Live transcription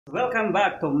Welcome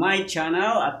back to my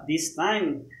channel. At this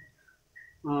time,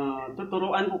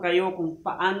 tuturuan ko kayo kung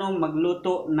paano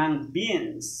magluto ng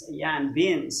beans. Ayan,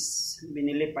 beans.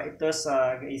 Binili pa ito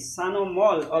sa Gaisano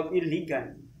Mall of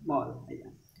Iligan Mall.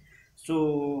 Ayan.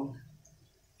 So,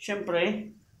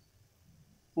 syempre,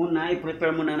 una,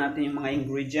 i-prepare muna natin yung mga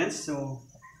ingredients. So,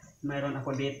 mayroon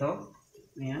ako dito.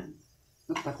 Ayan.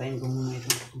 Patayin ko muna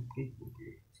ito. Okay.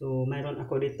 So, mayroon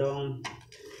ako ditong,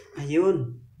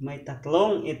 ayun, may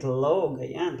tatlong itlog.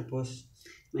 Ayan. Tapos,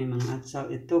 may mga atsal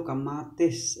ito,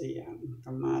 kamatis. Ayan,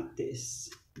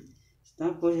 kamatis.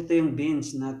 Tapos, ito yung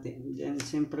beans natin. Diyan,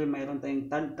 siyempre, mayroon tayong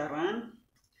tagtaran.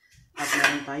 At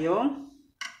mayroon tayong,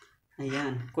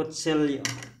 ayan, kutsilyo.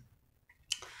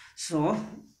 So,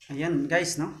 ayan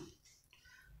guys, no?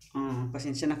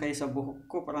 Pasensya na kayo sa buhok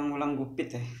ko. Parang walang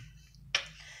gupit eh.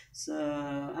 So,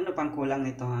 ano pang kulang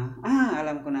nito ha?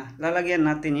 Alam ko na. Lalagyan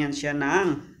natin yan siya ng,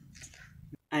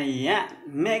 ayan,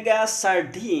 mega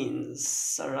sardines.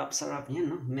 Sarap-sarap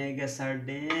yan, no? Mega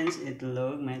sardines,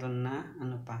 itlog, mayroon na,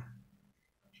 ano pa?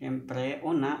 Siyempre,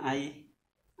 una ay,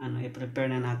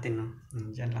 i-prepare na natin, no?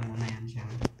 Diyan lang muna yan siya.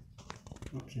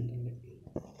 Okay,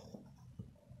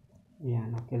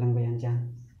 ayan, okay lang ba yan dyan?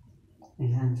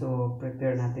 Ayan, so,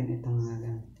 prepare natin itong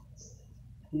mga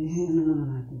ano naman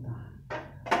natin ito?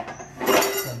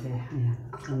 Sabi, ayan.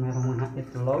 So, meron mga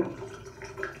itlog.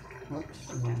 Oops,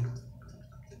 ayan.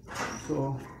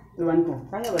 So, iwan ko.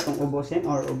 Kaya ba itong ubusin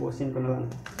or ubusin ko na lang?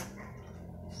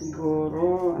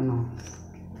 Siguro,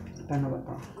 paano ba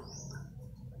ito?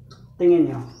 Tingin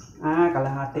nyo.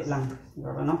 Kalahati lang.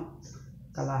 Siguro, no?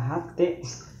 Kalahati.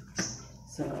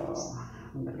 So,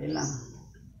 madali lang.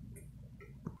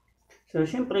 So,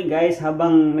 syempre guys,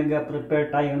 habang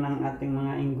nag-prepare tayo ng ating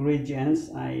mga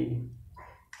ingredients ay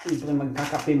siyempre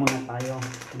magkakape muna tayo.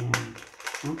 Ayan.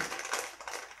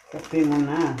 Kape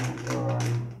muna.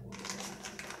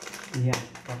 Ayan,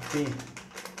 kape.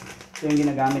 Ito yung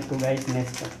ginagamit ko guys,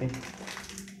 Nescafe.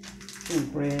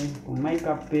 Siyempre, kung may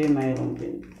kape, mayroon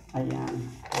din. Ayan,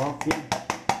 coffee.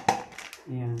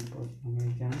 Ayan, tapos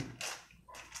dyan.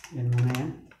 Yan muna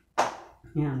yan.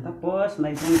 Ayan, tapos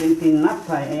mayroon din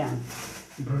tinapay. Ayan,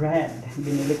 bread.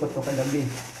 Binili ko ito kagabi.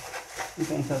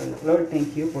 Okay, so Lord,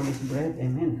 thank you for this bread.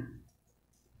 Amen.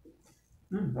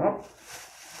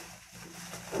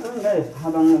 Guys,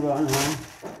 habang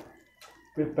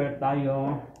prepare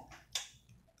tayo.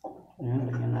 Ayan,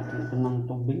 lagyan natin ito ng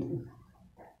tubig.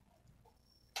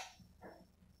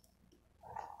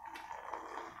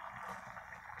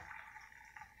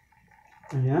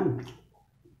 Ayan.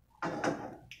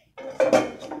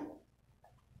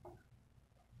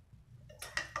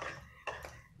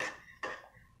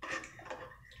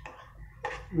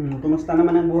 Kumusta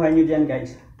naman ang buhay nyo dyan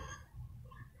guys?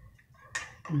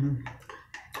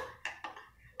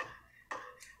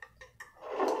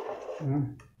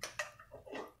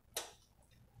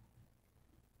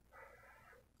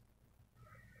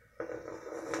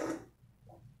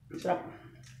 Sarap.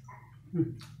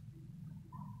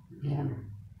 Ayan.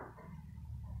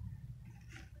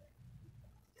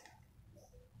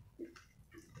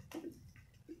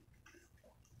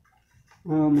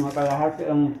 Mga kalahati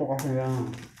ang ito kasi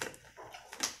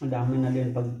madami na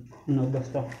din pag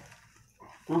inugas to.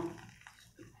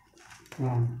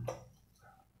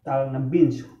 Tawag na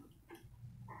beans.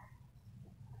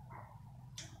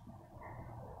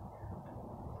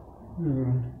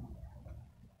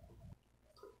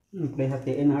 Okay,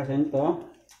 hatiin natin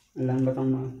ito. Ilan ba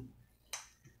itong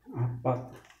apat?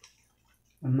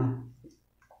 5, 7,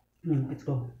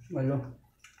 8,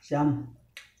 9,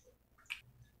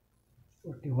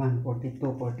 41, 42,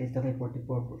 43,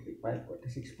 44, 45,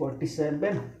 46, 47.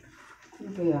 Ano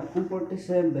kaya? Kung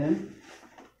 47,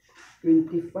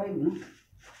 25, no?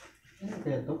 Ano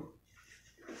kaya ito?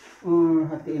 Or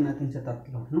hatiin natin sa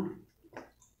 3, no?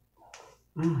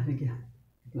 Sige.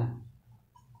 Lang.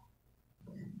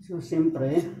 So,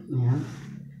 siyempre, ayan.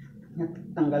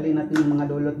 Tanggalin natin yung mga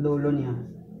dulot-dulo niya.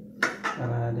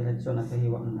 Para diretso na ito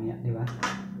hiwa mamaya, di ba?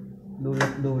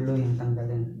 Dulot-dulo yung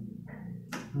tanggalin.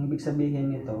 Ang ibig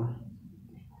sabihin nito,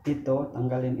 ito,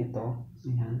 tanggalin ito.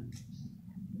 Ayan.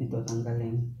 Ito,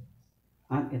 tanggalin.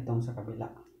 At itong sa kabila.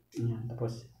 Ayan.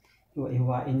 Tapos,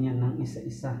 hiwa-hiwain yan ng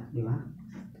isa-isa. Di ba?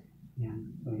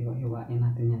 Ayan. So, hiwa-hiwain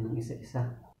natin yan ng isa-isa.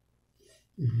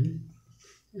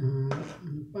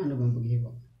 Paano bang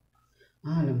paghiwa?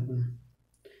 Alam ko na.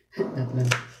 Tatlan.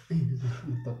 Ay,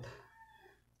 natot.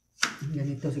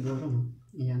 Ganito siguro, no?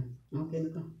 Ayan. Okay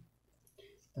na to.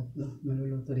 3.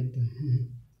 Maluluto rin to.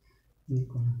 Hindi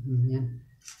ko. Yan.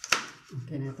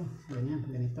 Okay na ito. Ganyan.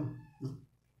 Ganito. No?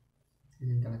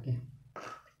 Ganyan kalaki.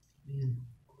 Ayan.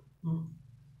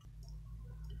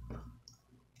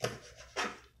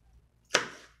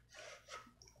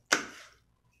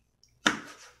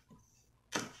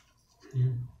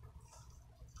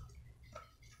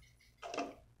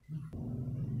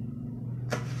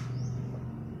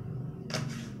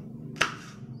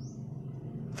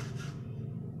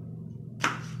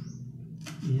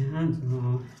 Yan.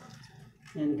 So,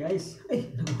 yan guys. Ay,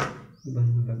 iba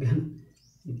nalagyan.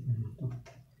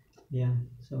 Yan.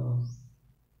 So,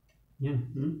 yan.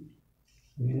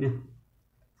 Yan na.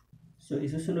 So,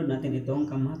 isusunod natin itong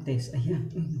kamatis. Ayan.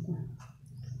 Ay, naku.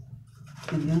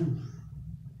 Ayan.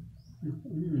 Naku,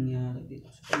 ano nangyari dito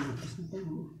sa kamatis na ito?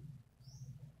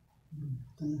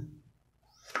 Ito na.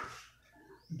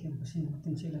 Bigyan kasi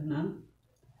natin sila ng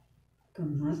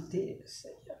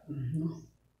kamatis. Ayan. No?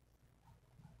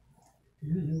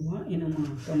 Hiwain ang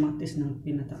mga kamatis ng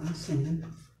pinataas. Ayan.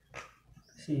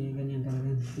 Kasi ganyan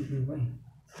talaga. Hiwa eh.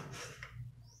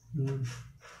 Ayan.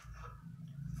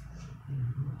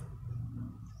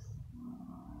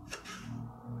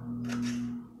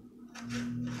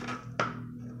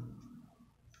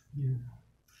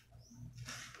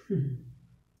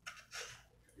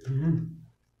 Ayan.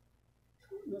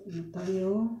 Ayan tayo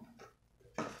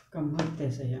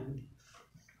kamatis. Ayan.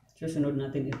 Susunod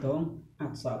natin itong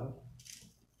atsal.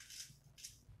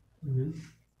 Ayan.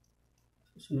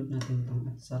 Susunod natin itong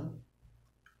atsal.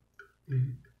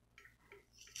 Ayan.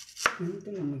 Ito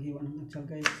lang maghiwa ng atsal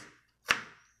guys.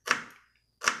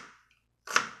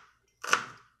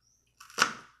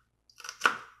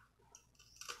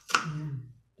 Ayan.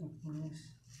 Tapos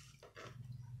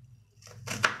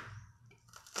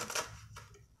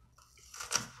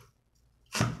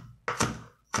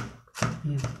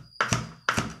ayan.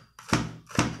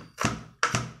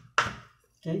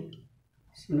 Okay.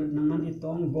 Sunod naman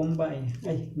itong bombay.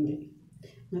 Ay, hindi.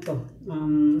 Ito.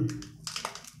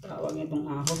 Tawag itong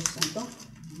ahos. Ito.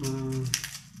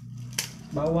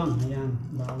 Bawang. Ayan.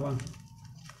 Bawang.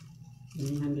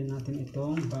 Inihan din natin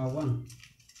itong bawang.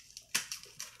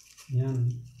 Ayan.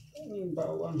 Yung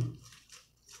bawang.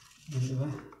 Ayan, diba?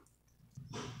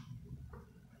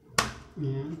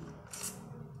 Ayan.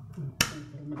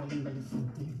 Para madaling balikan.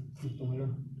 Ito malo.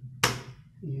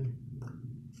 Ayan.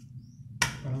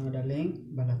 Para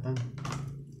madaling balatan.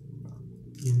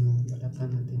 Ayan, balatan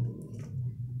natin.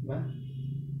 Diba?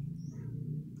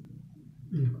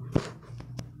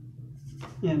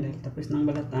 Ayan, dahil tapos ng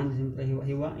balatan, siyempre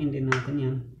hiwa-hiwain din natin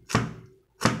yan.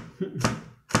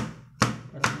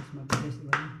 Para mas mabilis,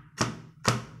 diba?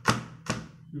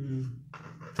 Ayan.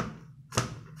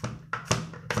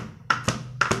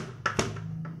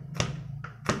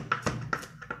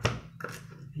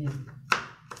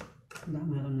 Diba,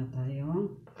 meron na tayong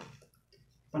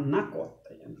panakot.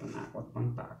 Ayan, panakot,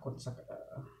 pantakot sa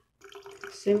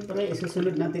siyempre,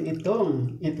 isusunod natin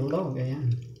itong itlog. Ayan.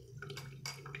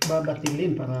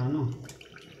 Babatilin para ano.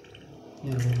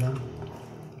 Yan lang.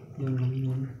 Yun lang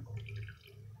yun.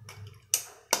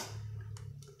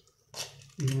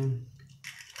 Ayan.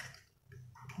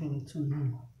 Ganito na.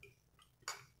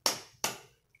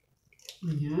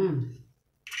 Ayan.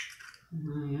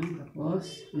 Ayan.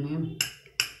 Tapos, ano yan?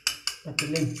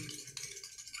 Patilin.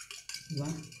 Diba?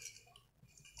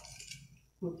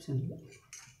 Oops, ano ba?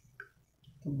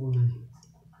 Tubunan.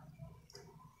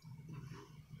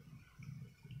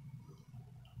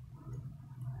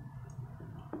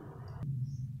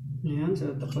 Ayan, so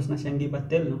tapos na siyang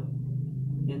gibatil, no?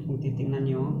 Ayan, kung titingnan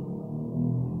nyo.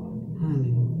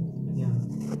 Ayan.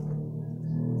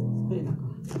 Ay,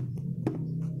 nako.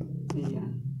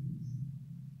 Ayan.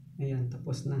 Ayan,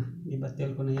 tapos na.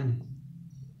 Gibatil ko na yan.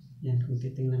 Ayan, kung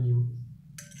titingnan nyo.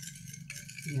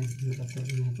 Ayan, gibatil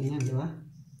ko natin yan, di ba?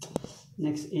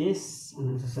 Next is,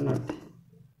 anong susunod?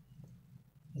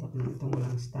 Hirap na itong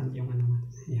walang stand yung ano.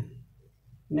 Ayan.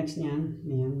 Next niyan,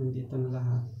 ayan, nandito na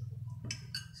lahat.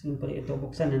 Siyempre ito,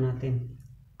 buksan na natin.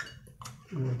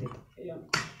 Ano dito? Ayan.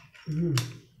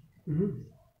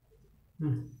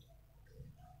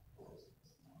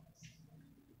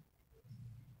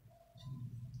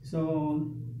 So,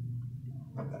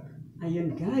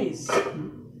 ayun guys.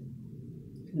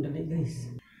 Sandali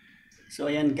guys. So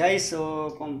ayan guys,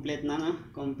 so complete na, no?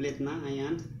 Complete na,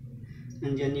 ayan.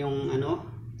 Nandiyan yung ano,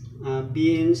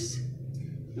 beans.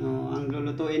 Ang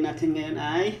lulutuin natin ngayon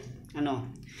ay ano,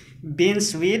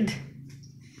 beans with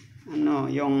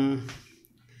ano, yung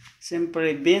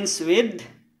siyempre beans with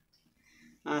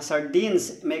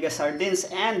sardines, mega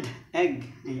sardines and egg.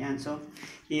 Ayan, so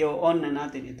i-on na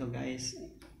natin ito guys.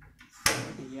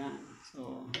 Ayan,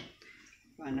 so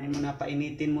paano muna,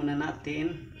 painitin muna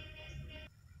natin.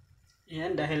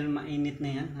 Ayan, dahil mainit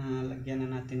na yan, lagyan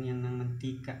na natin yan ng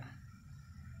mantika.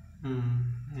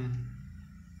 Ayan.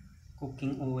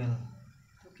 Cooking oil.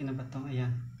 Okay na ba ito?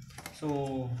 Ayan. So,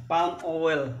 palm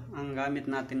oil ang gamit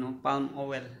natin, no? Palm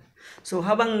oil. So,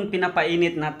 habang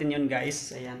pinapainit natin yun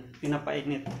guys, ayan,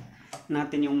 pinapainit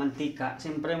natin yung mantika.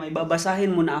 Siyempre, may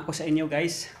babasahin muna ako sa inyo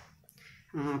guys.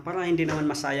 Para hindi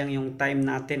naman masayang yung time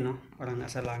natin, no? Parang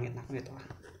nasa langit na ako nito.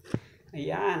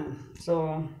 Ayan.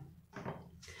 So,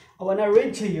 I wanna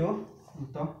read to you.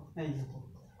 Ito.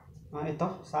 Ito.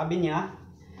 Sabi niya.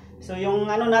 So, yung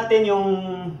ano natin, yung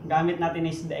gamit natin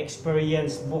is the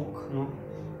experience book. No?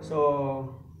 So,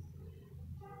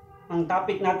 ang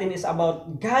topic natin is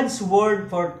about God's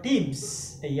word for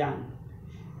thieves. Ayan.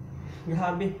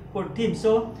 Grabe, for thieves.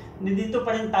 So, dito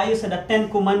pa rin tayo sa the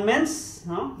Ten Commandments.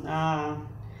 No?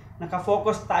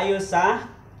 Nakafocus tayo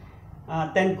sa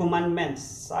Ten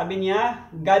Commandments. Sabi niya,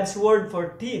 God's word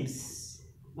for thieves.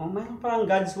 Mayroon parang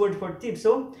God's word for thieves.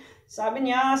 So,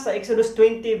 sabi niya sa Exodus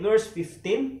 20 verse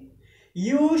 15,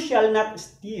 you shall not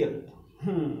steal.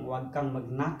 Huwag kang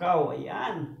magnakaw.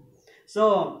 Ayan.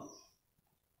 So,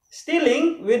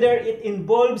 stealing, whether it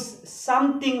involves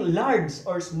something large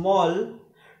or small,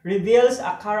 reveals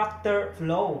a character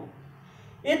flaw.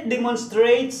 It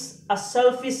demonstrates a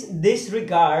selfish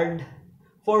disregard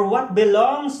for what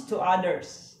belongs to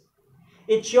others.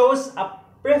 It shows a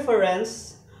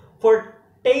preference for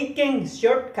taking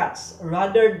shortcuts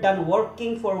rather than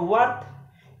working for what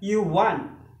you want.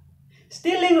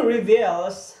 Stealing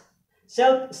reveals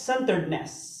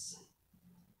self-centeredness.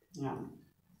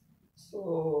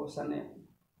 So, sana yun?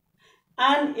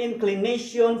 An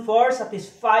inclination for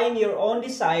satisfying your own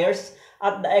desires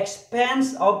at the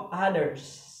expense of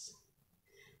others.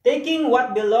 Taking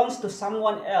what belongs to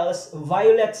someone else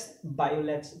violates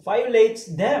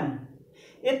them.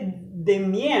 It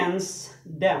demeans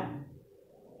them.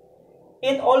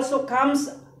 It also comes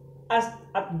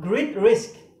at great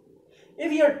risk.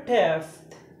 If your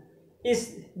theft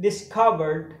is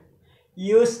discovered,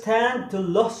 you stand to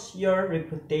lose your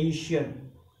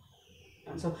reputation.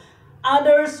 And so,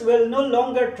 others will no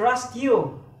longer trust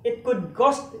you. It could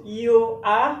cost you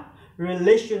a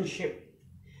relationship.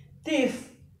 Thief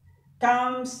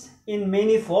comes in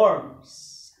many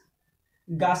forms.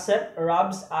 Gossip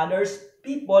robs others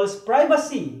people's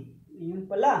privacy. Yun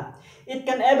pala. It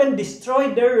can even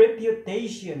destroy their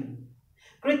reputation.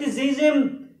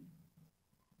 Criticism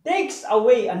takes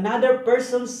away another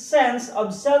person's sense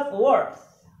of self-worth.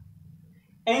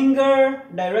 Anger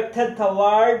directed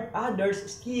toward others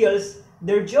steals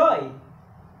their joy.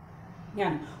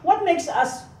 Yan. What makes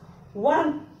us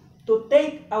want to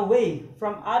take away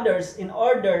from others in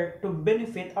order to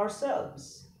benefit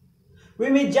ourselves? We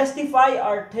may justify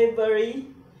our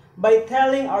thievery by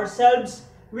telling ourselves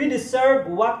we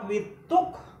deserve what we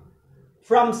took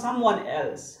from someone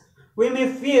else. We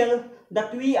may feel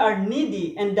that we are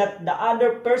needy and that the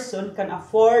other person can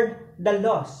afford the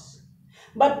loss.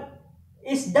 But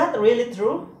is that really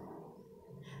true?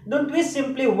 Don't we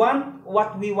simply want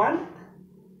what we want?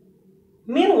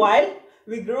 Meanwhile,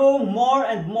 we grow more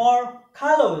and more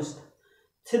callous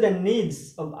to the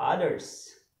needs of others.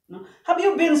 Have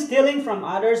you been stealing from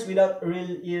others without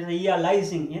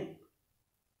realizing it?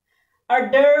 Are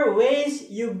there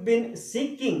ways you've been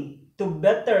seeking to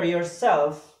better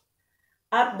yourself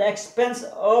at the expense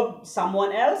of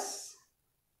someone else?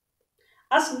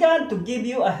 Ask God to give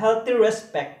you a healthy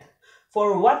respect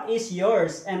for what is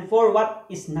yours and for what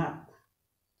is not.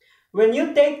 When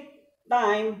you take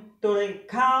time to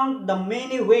recount the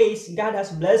many ways God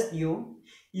has blessed you,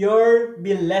 you'll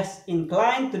be less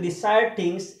inclined to desire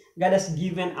things God has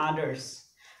given others.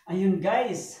 Ayun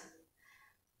guys,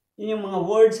 yun yung mga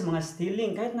words sa mga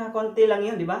stealing. Kahit na konti lang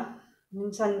yun, di ba?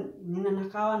 Minsan,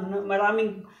 ninanakawan,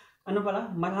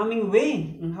 maraming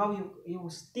way on how you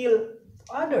steal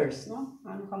others, no?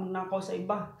 Ano ka magnakaw sa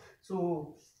iba.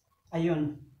 So,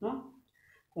 ayun, no?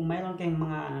 Kung mayroon kayong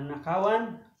mga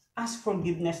nakawan, ask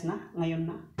forgiveness na, ngayon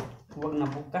na. Huwag na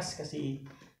bukas kasi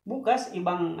bukas,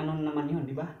 ibang ano naman yun,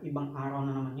 di ba? Ibang araw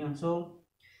na naman yun. So,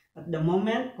 at the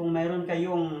moment, kung mayroon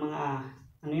kayong mga,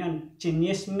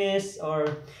 chinismis or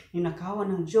ninakawan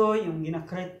ng joy, yung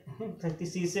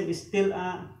criticism is still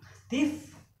a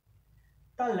thief.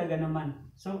 Talaga naman.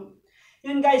 So,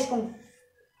 yun guys, kung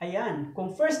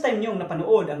first time nyo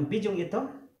napanood ang video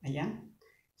ito,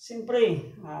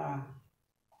 siyempre,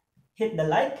 hit the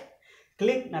like,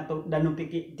 click na the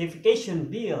notification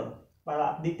bell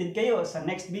para updated kayo sa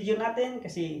next video natin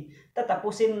kasi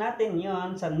tatapusin natin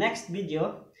yon sa next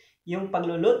video, yung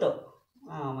pagluluto.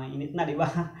 Mainit na, di ba?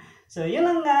 So, yun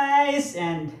lang guys,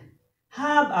 and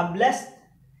have a blessed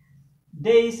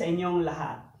day sa inyong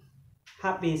lahat.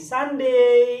 Happy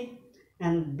Sunday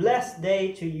and blessed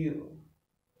day to you.